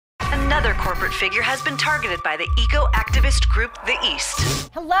Another corporate figure has been targeted by the eco-activist group, The East.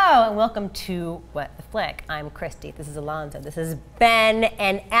 Hello, and welcome to What the Flick. I'm Christy, this is Alonso, this is Ben,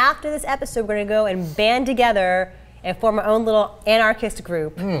 and after this episode, we're gonna go and band together and form our own little anarchist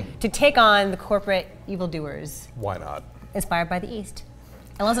group to take on the corporate evildoers. Why not? Inspired by The East.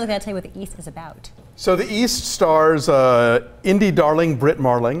 Alonso's gonna tell you what The East is about. So The East stars indie darling Brit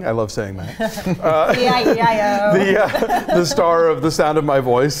Marling. I love saying that. The star of The Sound of My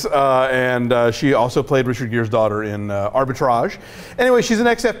Voice, and she also played Richard Gere's daughter in Arbitrage. Anyway, she's an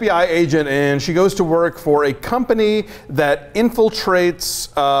ex-FBI agent, and she goes to work for a company that infiltrates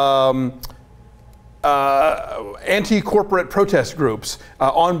anti-corporate protest groups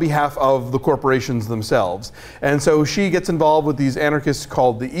on behalf of the corporations themselves. And so she gets involved with these anarchists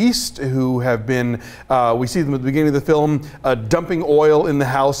called The East, who have been, we see them at the beginning of the film, dumping oil in the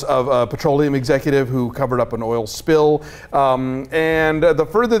house of a petroleum executive who covered up an oil spill. And the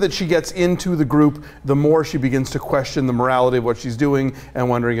further that she gets into the group, the more she begins to question the morality of what she's doing and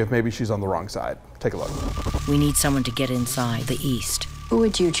wondering if maybe she's on the wrong side. Take a look. We need someone to get inside The East. Who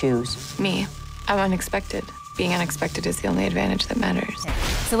would you choose? Me. I'm unexpected. Being unexpected is the only advantage that matters.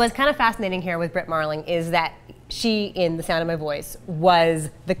 So what's kind of fascinating here with Brit Marling is that she, in The Sound of My Voice, was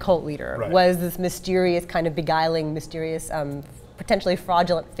the cult leader, was this mysterious, kind of beguiling, mysterious, potentially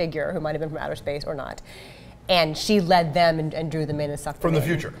fraudulent figure who might have been from outer space or not. And she led them and drew them in and sucked them in. From the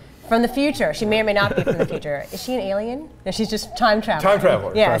future. From the future. She may or may not be from the future. Is she an alien? No, she's just time traveler. Time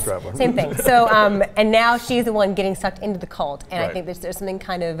traveler. Yes, time traveler. Same thing. So, and now she's the one getting sucked into the cult. And I think there's something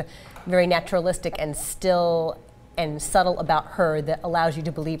kind of very naturalistic and still and subtle about her that allows you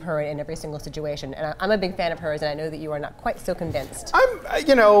to believe her in every single situation. And I'm a big fan of hers, and I know that you are not quite so convinced.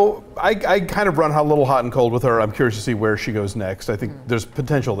 I kind of run a little hot and cold with her. I'm curious to see where she goes next. I think there's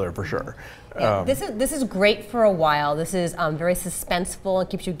potential there for sure. Yeah, this is great for a while. This is very suspenseful and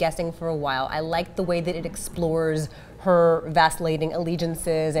keeps you guessing for a while. I like the way that it explores her vacillating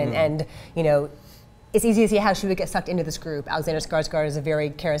allegiances and you know, it's easy to see how she would get sucked into this group. Alexander Skarsgård is a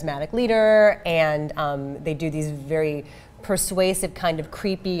very charismatic leader, and they do these very persuasive, kind of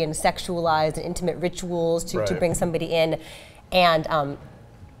creepy and sexualized and intimate rituals to bring somebody in. And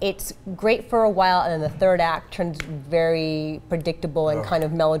it's great for a while, and then the third act turns very predictable and kind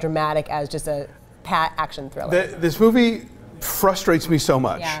of melodramatic as just a pat action thriller. This movie frustrates me so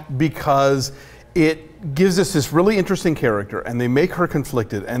much because it gives us this really interesting character, and they make her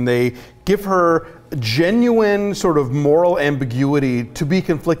conflicted, and they give her genuine sort of moral ambiguity to be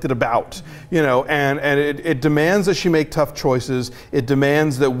conflicted about, you know, and it demands that she make tough choices. It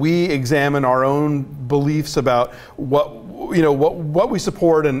demands that we examine our own beliefs about what we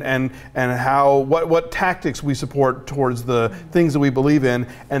support and how what tactics we support towards the things that we believe in,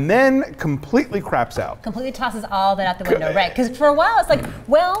 and then completely craps out. Completely tosses all that out the window, right? Because for a while it's like,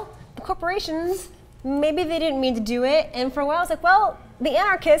 well, the corporations, maybe they didn't mean to do it, and for a while it's like, well, the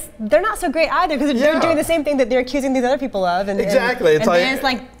anarchists, they're not so great either because they're doing the same thing that they're accusing these other people of. And, exactly. And then it's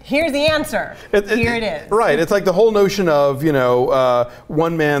like, here's the answer. Here it is. Right. It's like the whole notion of, you know,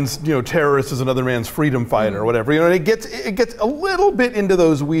 one man's, you know, terrorist is another man's freedom fighter or whatever. You know, and it gets a little bit into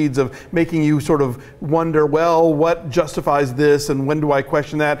those weeds of making you sort of wonder, well, what justifies this and when do I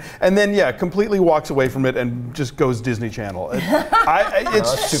question that? And then, completely walks away from it and just goes Disney Channel.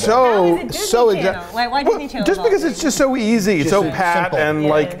 It's so exact. Why Disney Channel? Just because it's just so easy, it's so pat and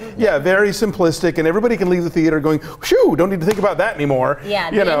very simplistic, and everybody can leave the theater going, "Shoo! Don't need to think about that anymore." Yeah,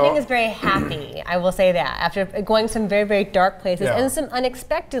 the ending is very happy. I will say that after going some very, very dark places and some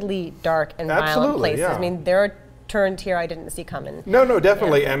unexpectedly dark and violent places. Yeah. I mean, there are turns here I didn't see coming. No,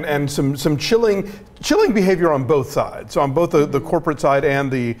 definitely, and some chilling behavior on both sides. So on both the corporate side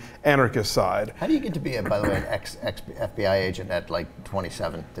and the anarchist side. How do you get to be, by the way, an ex-FBI agent at like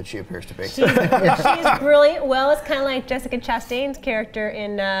 27 that she appears to be? She's brilliant. Well, it's kind of like Jessica Chastain's character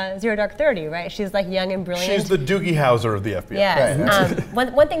in Zero Dark 30, right? She's like young and brilliant. She's the Doogie Howser of the FBI. Yes.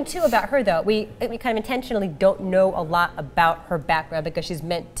 One thing too about her though, we kind of intentionally don't know a lot about her background because she's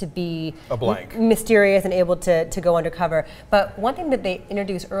meant to be a blank, mysterious and able to go undercover. But one thing that they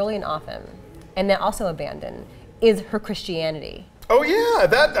introduce early and often, and then also abandon, is her Christianity. Oh yeah,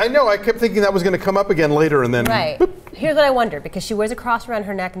 that I know. I kept thinking that was going to come up again later, and then boop. Here's what I wonder, because she wears a cross around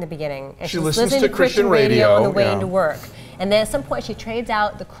her neck in the beginning, and she she's listens listening to Christian radio on the way into work. And then at some point she trades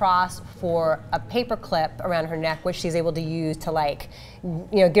out the cross for a paper clip around her neck, which she's able to use to, like,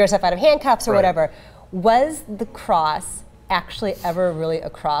 get herself out of handcuffs or whatever. Was the cross actually ever really a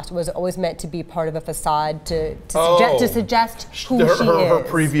cross? Was it always meant to be part of a facade to suggest who she is? Her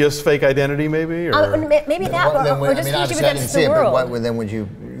previous fake identity, maybe? Or? Maybe that, or just so she would get to the world. But then would you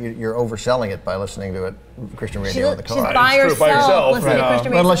you're overselling it by listening to it Christian radio in the car. She's by herself listening to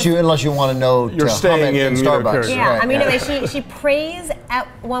Christian radio. Unless you want to know you're staying in Starbucks. Yeah, I mean, anyway, she prays at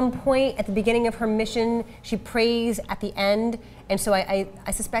one point at the beginning of her mission. She prays at the end, and so I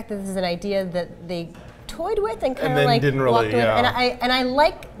suspect that this is an idea that they toyed with and kind of like didn't really, walked with. And I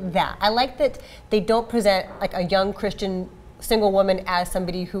like that. I like that they don't present like a young Christian single woman as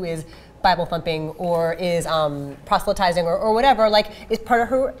somebody who is Bible thumping or is proselytizing or whatever, like is part of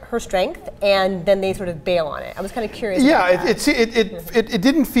her strength, and then they sort of bail on it. I was kind of curious. Yeah, about that. it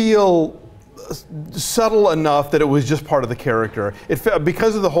didn't feel subtle enough that it was just part of the character.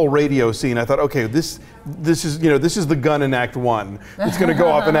 Because of the whole radio scene, I thought, okay, this is the gun in Act 1. It's going to go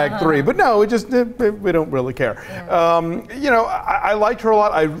off in Act 3. But no, we don't really care. Yeah. I liked her a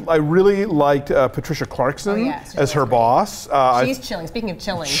lot. I really liked Patricia Clarkson as her boss. She's chilling. Speaking of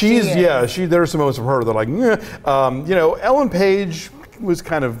chilling, there are some moments of her that are like, Ellen Page was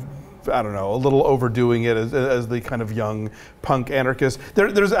kind of, I don't know, a little overdoing it as the kind of young punk anarchist.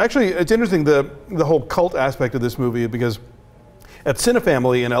 There's actually, it's interesting, the whole cult aspect of this movie, because at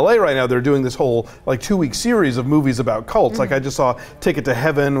Cinefamily in LA right now, they're doing this whole like 2-week series of movies about cults. Like I just saw Ticket to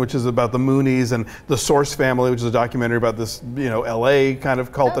Heaven, which is about the Moonies, and The Source Family, which is a documentary about this, LA kind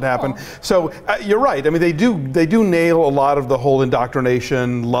of cult that happened. So you're right. I mean, they do nail a lot of the whole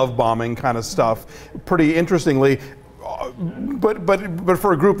indoctrination, love bombing kind of stuff pretty interestingly. But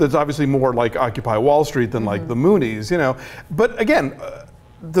for a group that's obviously more like Occupy Wall Street than like the Moonies, But again,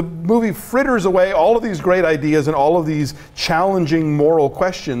 the movie fritters away all of these great ideas and all of these challenging moral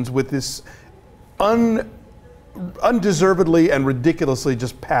questions with this undeservedly and ridiculously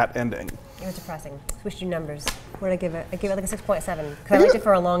just pat ending. It was depressing. Switched your numbers. What did I give it? I gave it like a 6.7 because I liked it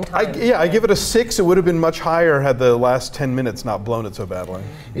for a long time. I give it a 6. It would have been much higher had the last 10 minutes not blown it so badly.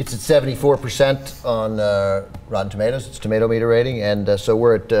 It's at 74% on Rotten Tomatoes. It's tomato meter rating, and so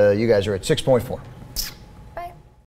we're at. You guys are at 6.4.